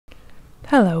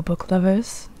Hello book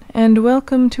lovers, and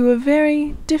welcome to a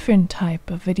very different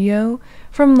type of video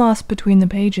from Lost Between the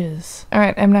Pages.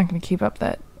 Alright, I'm not going to keep up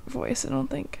that voice, I don't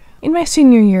think. In my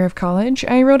senior year of college,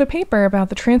 I wrote a paper about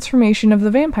the transformation of the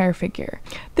vampire figure.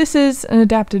 This is an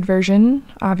adapted version,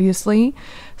 obviously,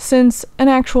 since an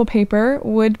actual paper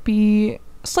would be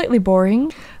slightly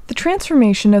boring. The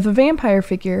transformation of the vampire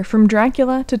figure from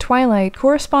Dracula to Twilight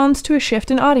corresponds to a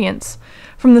shift in audience,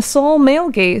 from the sole male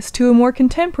gaze to a more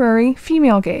contemporary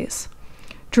female gaze.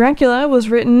 Dracula was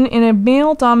written in a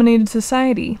male-dominated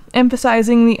society,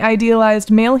 emphasizing the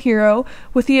idealized male hero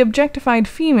with the objectified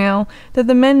female that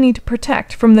the men need to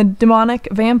protect from the demonic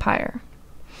vampire.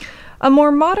 A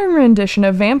more modern rendition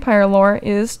of vampire lore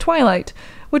is Twilight,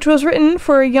 which was written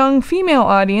for a young female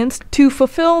audience to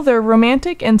fulfill their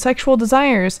romantic and sexual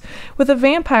desires, with a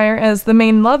vampire as the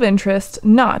main love interest,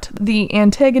 not the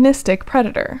antagonistic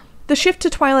predator. The shift to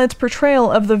Twilight's portrayal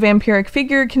of the vampiric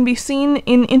figure can be seen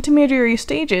in intermediary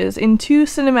stages in two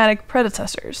cinematic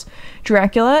predecessors,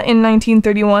 Dracula in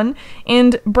 1931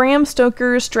 and Bram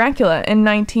Stoker's Dracula in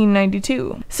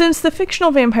 1992. Since the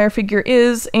fictional vampire figure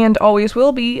is, and always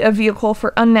will be, a vehicle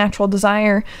for unnatural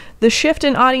desire, the shift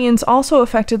in audience also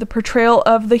affected the portrayal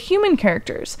of the human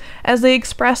characters as they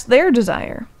expressed their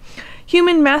desire.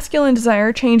 Human masculine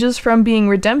desire changes from being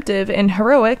redemptive and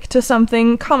heroic to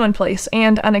something commonplace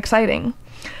and unexciting.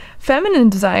 Feminine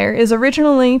desire is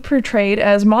originally portrayed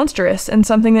as monstrous and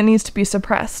something that needs to be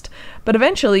suppressed, but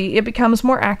eventually it becomes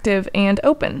more active and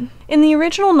open. In the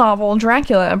original novel,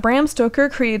 Dracula, Bram Stoker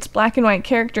creates black and white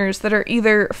characters that are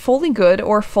either fully good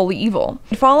or fully evil.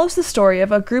 It follows the story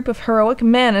of a group of heroic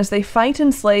men as they fight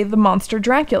and slay the monster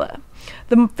Dracula.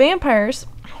 The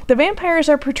vampires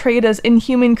are portrayed as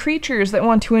inhuman creatures that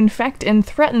want to infect and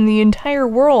threaten the entire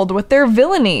world with their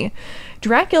villainy.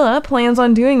 Dracula plans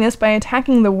on doing this by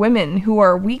attacking the women, who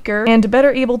are weaker and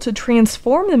better able to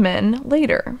transform the men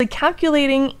later. The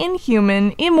calculating,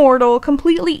 inhuman, immortal,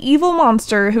 completely evil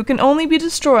monster who can only be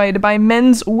destroyed by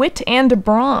men's wit and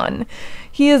brawn.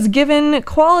 He is given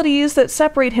qualities that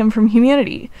separate him from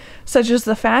humanity, such as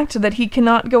the fact that he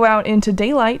cannot go out into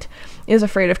daylight, is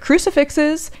afraid of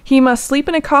crucifixes, he must sleep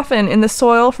in a coffin in the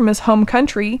soil from his home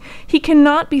country, he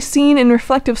cannot be seen in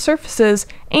reflective surfaces,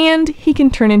 and he can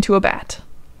turn into a bat.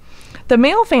 The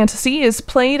male fantasy is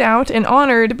played out and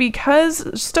honored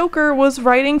because Stoker was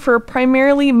writing for a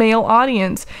primarily male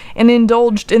audience and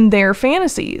indulged in their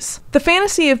fantasies. The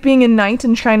fantasy of being a knight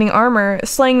in shining armor,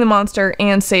 slaying the monster,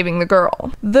 and saving the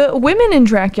girl. The women in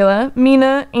Dracula,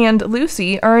 Mina and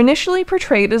Lucy, are initially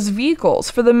portrayed as vehicles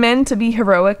for the men to be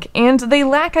heroic, and they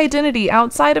lack identity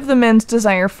outside of the men's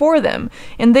desire for them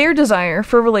and their desire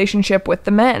for relationship with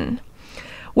the men.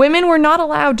 Women were not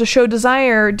allowed to show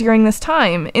desire during this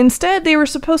time. Instead, they were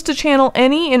supposed to channel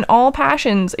any and all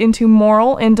passions into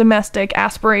moral and domestic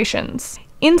aspirations.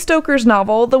 In Stoker's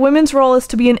novel, the woman's role is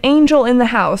to be an angel in the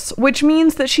house, which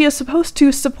means that she is supposed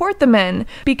to support the men,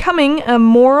 becoming a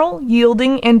moral,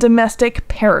 yielding, and domestic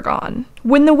paragon.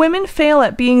 When the women fail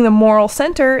at being the moral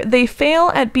center, they fail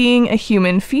at being a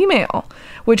human female,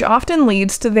 which often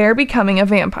leads to their becoming a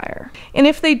vampire. And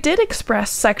if they did express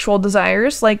sexual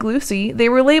desires, like Lucy, they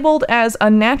were labeled as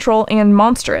unnatural and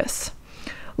monstrous.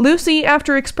 Lucy,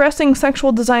 after expressing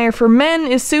sexual desire for men,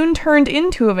 is soon turned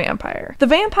into a vampire. The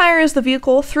vampire is the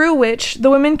vehicle through which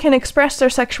the women can express their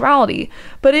sexuality,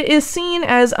 but it is seen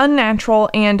as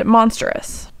unnatural and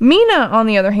monstrous. Mina, on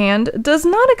the other hand, does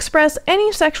not express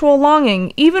any sexual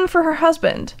longing, even for her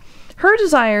husband. Her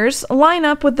desires line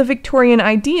up with the Victorian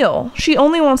ideal. She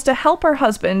only wants to help her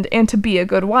husband and to be a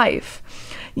good wife.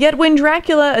 Yet when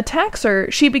Dracula attacks her,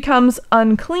 she becomes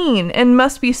unclean and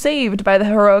must be saved by the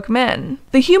heroic men.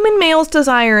 The human male's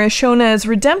desire is shown as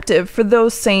redemptive for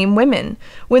those same women.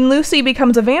 When Lucy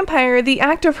becomes a vampire, the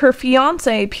act of her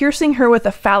fiancé piercing her with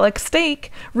a phallic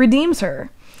stake redeems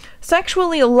her.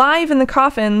 Sexually alive in the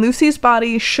coffin, Lucy's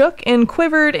body shook and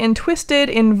quivered and twisted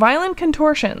in violent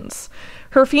contortions.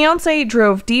 Her fiancé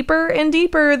drove deeper and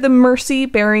deeper the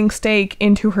mercy-bearing stake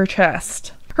into her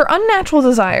chest. Her unnatural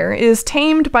desire is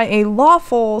tamed by a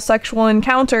lawful sexual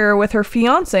encounter with her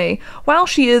fiancé while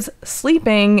she is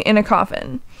sleeping in a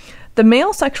coffin. The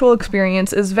male sexual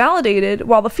experience is validated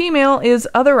while the female is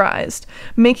otherized,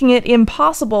 making it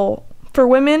impossible for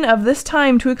women of this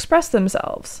time to express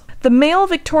themselves. The male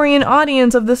Victorian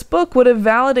audience of this book would have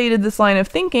validated this line of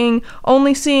thinking,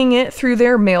 only seeing it through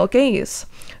their male gaze.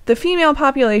 The female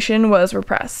population was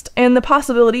repressed, and the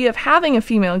possibility of having a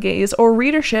female gaze or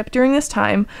readership during this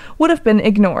time would have been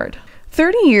ignored.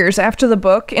 30 years after the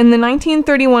book, in the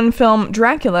 1931 film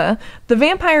Dracula, the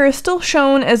vampire is still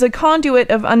shown as a conduit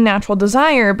of unnatural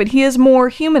desire, but he is more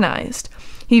humanized.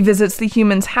 He visits the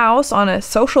human's house on a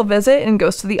social visit and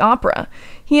goes to the opera.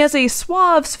 He has a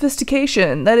suave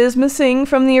sophistication that is missing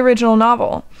from the original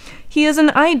novel. He is an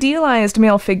idealized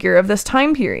male figure of this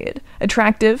time period,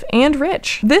 attractive and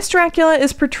rich. This Dracula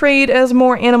is portrayed as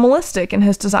more animalistic in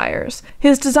his desires.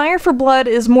 His desire for blood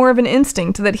is more of an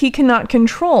instinct that he cannot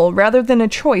control rather than a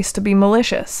choice to be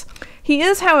malicious. He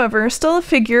is, however, still a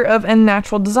figure of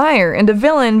unnatural desire and a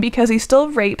villain because he still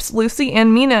rapes Lucy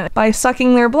and Mina by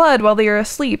sucking their blood while they are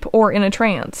asleep or in a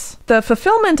trance. The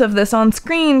fulfillment of this on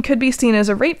screen could be seen as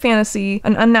a rape fantasy,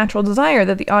 an unnatural desire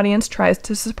that the audience tries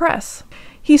to suppress.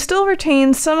 He still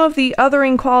retains some of the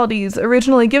othering qualities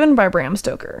originally given by Bram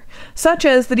Stoker, such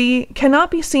as that he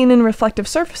cannot be seen in reflective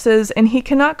surfaces and he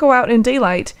cannot go out in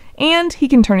daylight, and he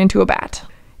can turn into a bat.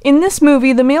 In this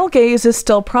movie, the male gaze is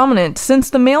still prominent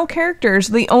since the male characters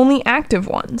are the only active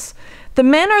ones. The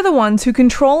men are the ones who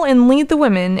control and lead the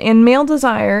women, and male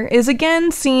desire is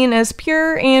again seen as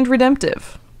pure and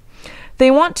redemptive.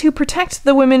 They want to protect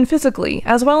the women physically,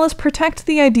 as well as protect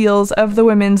the ideals of the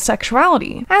women's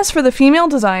sexuality. As for the female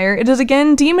desire, it is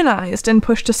again demonized and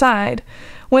pushed aside.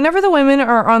 Whenever the women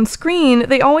are on screen,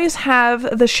 they always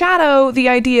have the shadow, the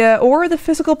idea, or the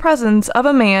physical presence of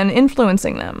a man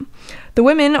influencing them. The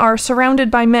women are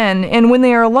surrounded by men, and when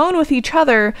they are alone with each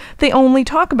other, they only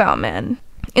talk about men.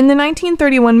 In the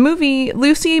 1931 movie,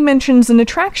 Lucy mentions an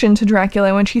attraction to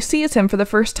Dracula when she sees him for the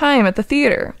first time at the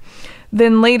theater.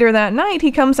 Then later that night,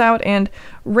 he comes out and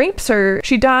rapes her.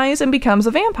 She dies and becomes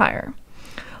a vampire.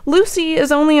 Lucy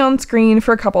is only on screen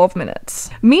for a couple of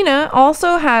minutes. Mina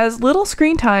also has little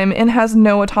screen time and has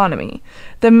no autonomy.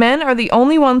 The men are the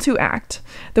only ones who act.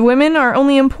 The women are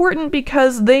only important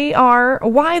because they are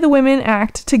why the women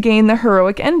act to gain the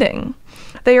heroic ending.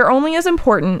 They are only as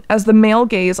important as the male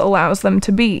gaze allows them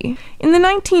to be. In the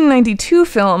 1992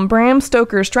 film Bram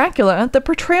Stoker's Dracula, the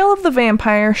portrayal of the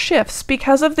vampire shifts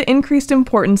because of the increased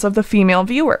importance of the female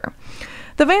viewer.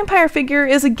 The vampire figure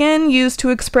is again used to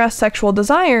express sexual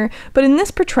desire, but in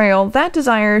this portrayal, that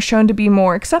desire is shown to be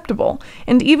more acceptable,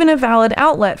 and even a valid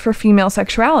outlet for female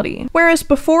sexuality. Whereas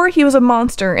before he was a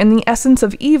monster and the essence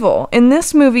of evil, in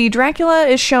this movie, Dracula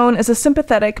is shown as a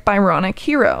sympathetic, Byronic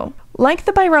hero. Like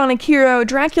the Byronic hero,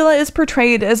 Dracula is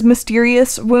portrayed as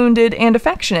mysterious, wounded, and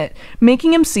affectionate,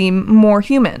 making him seem more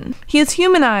human. He is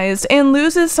humanized and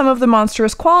loses some of the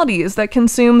monstrous qualities that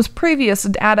consumes previous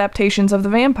adaptations of the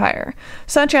vampire,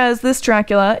 such as this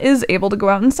Dracula is able to go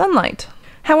out in sunlight.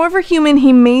 However human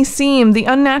he may seem, the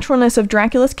unnaturalness of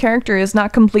Dracula's character is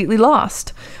not completely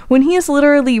lost. When he is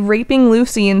literally raping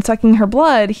Lucy and sucking her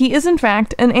blood, he is in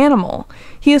fact an animal.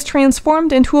 He is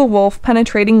transformed into a wolf,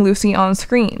 penetrating Lucy on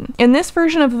screen. In this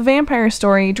version of the vampire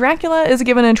story, Dracula is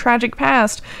given a tragic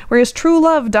past where his true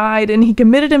love died and he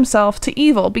committed himself to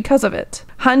evil because of it.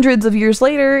 Hundreds of years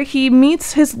later, he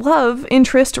meets his love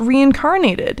interest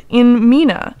reincarnated in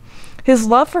Mina. His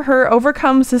love for her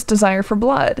overcomes his desire for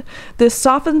blood. This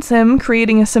softens him,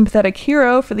 creating a sympathetic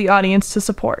hero for the audience to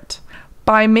support.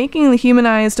 By making the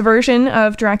humanized version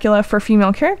of Dracula for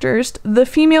female characters, the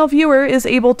female viewer is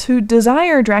able to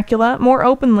desire Dracula more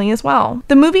openly as well.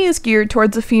 The movie is geared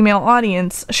towards a female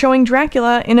audience, showing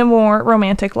Dracula in a more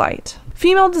romantic light.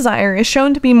 Female desire is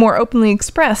shown to be more openly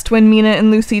expressed when Mina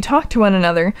and Lucy talk to one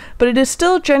another, but it is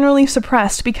still generally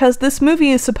suppressed because this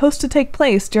movie is supposed to take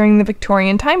place during the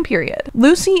Victorian time period.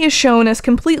 Lucy is shown as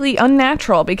completely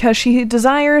unnatural because she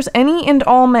desires any and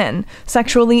all men,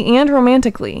 sexually and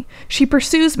romantically. She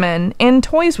pursues men and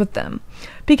toys with them.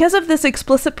 Because of this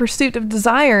explicit pursuit of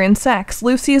desire and sex,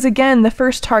 Lucy is again the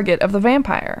first target of the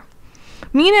vampire.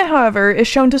 Mina, however, is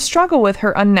shown to struggle with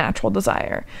her unnatural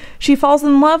desire. She falls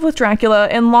in love with Dracula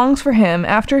and longs for him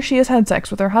after she has had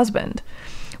sex with her husband.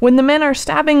 When the men are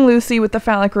stabbing Lucy with the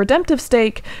phallic redemptive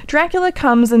stake, Dracula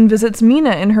comes and visits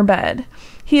Mina in her bed.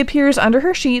 He appears under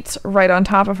her sheets, right on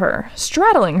top of her,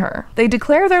 straddling her. They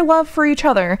declare their love for each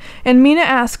other, and Mina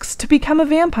asks to become a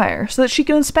vampire so that she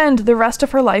can spend the rest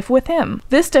of her life with him.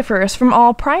 This differs from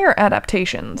all prior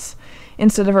adaptations.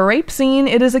 Instead of a rape scene,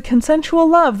 it is a consensual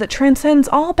love that transcends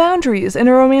all boundaries in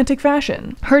a romantic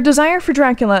fashion. Her desire for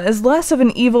Dracula is less of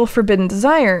an evil, forbidden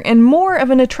desire, and more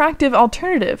of an attractive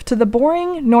alternative to the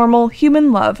boring, normal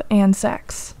human love and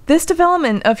sex. This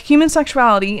development of human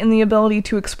sexuality and the ability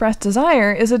to express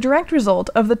desire is a direct result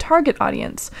of the target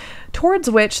audience, towards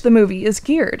which the movie is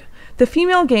geared. The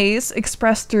female gaze,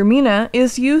 expressed through Mina,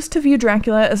 is used to view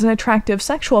Dracula as an attractive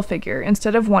sexual figure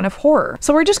instead of one of horror.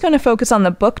 So we're just going to focus on the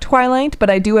book Twilight, but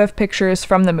I do have pictures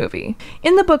from the movie.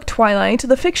 In the book Twilight,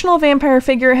 the fictional vampire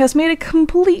figure has made a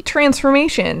complete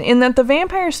transformation in that the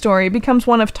vampire story becomes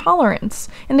one of tolerance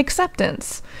and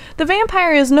acceptance. The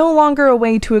vampire is no longer a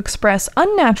way to express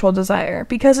unnatural desire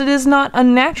because it is not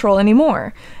unnatural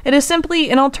anymore. It is simply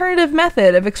an alternative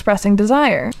method of expressing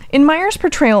desire. In Meyer's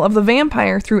portrayal of the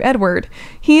vampire through Edward,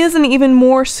 he is an even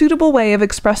more suitable way of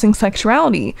expressing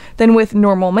sexuality than with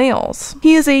normal males.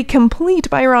 He is a complete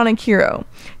Byronic hero.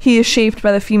 He is shaped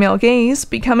by the female gaze,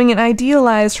 becoming an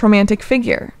idealized romantic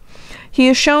figure. He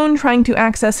is shown trying to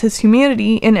access his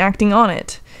humanity and acting on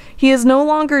it. He is no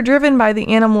longer driven by the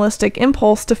animalistic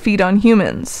impulse to feed on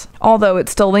humans, although it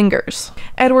still lingers.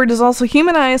 Edward is also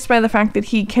humanized by the fact that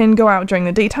he can go out during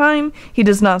the daytime, he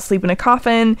does not sleep in a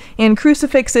coffin, and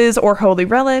crucifixes or holy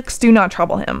relics do not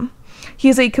trouble him. He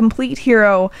is a complete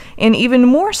hero, and even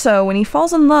more so when he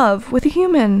falls in love with a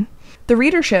human. The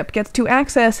readership gets to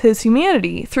access his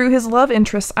humanity through his love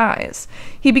interest's eyes.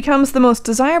 He becomes the most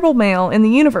desirable male in the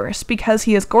universe because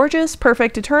he is gorgeous,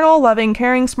 perfect, eternal, loving,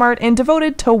 caring, smart, and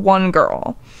devoted to one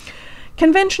girl.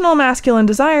 Conventional masculine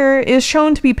desire is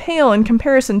shown to be pale in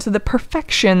comparison to the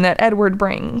perfection that Edward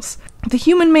brings. The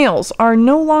human males are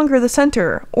no longer the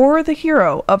center or the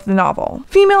hero of the novel.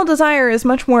 Female desire is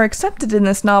much more accepted in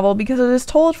this novel because it is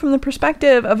told from the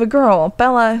perspective of a girl,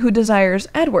 Bella, who desires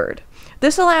Edward.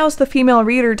 This allows the female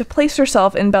reader to place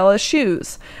herself in Bella's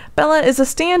shoes. Bella is a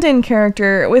stand-in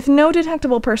character with no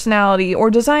detectable personality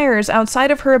or desires outside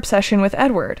of her obsession with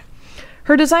Edward.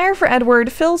 Her desire for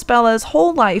Edward fills Bella's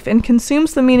whole life and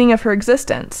consumes the meaning of her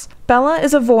existence. Bella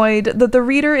is a void that the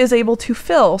reader is able to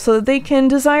fill so that they can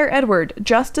desire Edward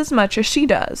just as much as she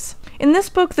does. In this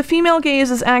book, the female gaze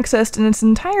is accessed in its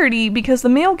entirety because the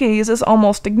male gaze is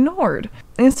almost ignored.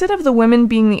 Instead of the women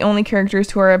being the only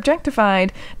characters who are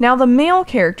objectified, now the male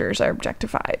characters are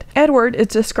objectified. Edward is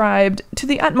described to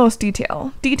the utmost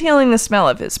detail, detailing the smell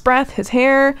of his breath, his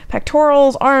hair,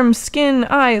 pectorals, arms, skin,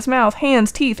 eyes, mouth,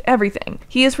 hands, teeth, everything.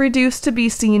 He is reduced to be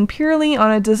seen purely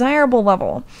on a desirable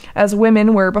level, as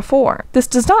women were before. This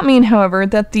does not mean, however,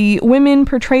 that the women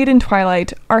portrayed in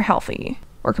Twilight are healthy,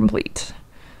 or complete,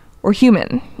 or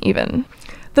human, even.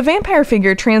 The vampire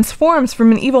figure transforms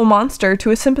from an evil monster to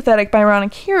a sympathetic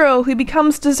Byronic hero who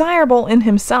becomes desirable in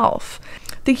himself.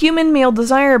 The human male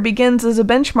desire begins as a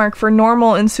benchmark for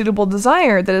normal and suitable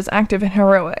desire that is active and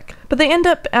heroic, but they end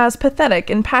up as pathetic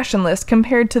and passionless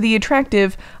compared to the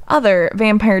attractive other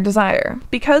vampire desire.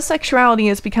 Because sexuality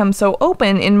has become so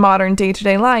open in modern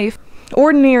day-to-day life,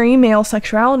 ordinary male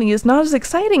sexuality is not as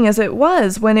exciting as it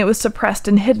was when it was suppressed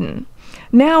and hidden.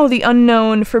 Now the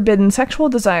unknown, forbidden sexual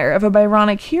desire of a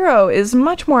Byronic hero is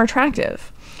much more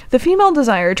attractive. The female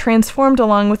desire transformed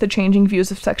along with the changing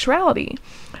views of sexuality.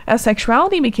 As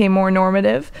sexuality became more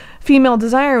normative, female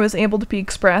desire was able to be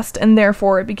expressed and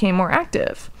therefore it became more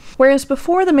active. Whereas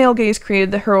before the male gaze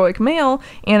created the heroic male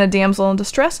and a damsel in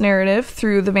distress narrative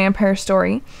through the vampire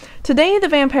story, today the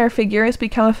vampire figure has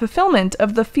become a fulfillment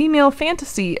of the female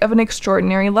fantasy of an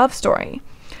extraordinary love story.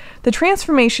 The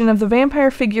transformation of the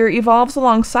vampire figure evolves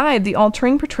alongside the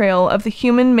altering portrayal of the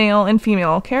human male and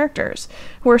female characters,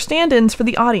 who are stand-ins for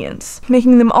the audience,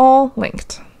 making them all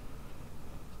linked,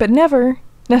 but never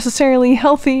necessarily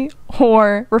healthy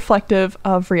or reflective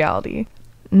of reality.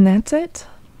 And that's it.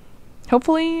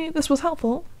 Hopefully this was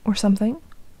helpful, or something.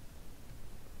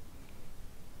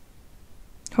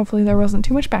 Hopefully there wasn't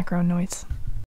too much background noise.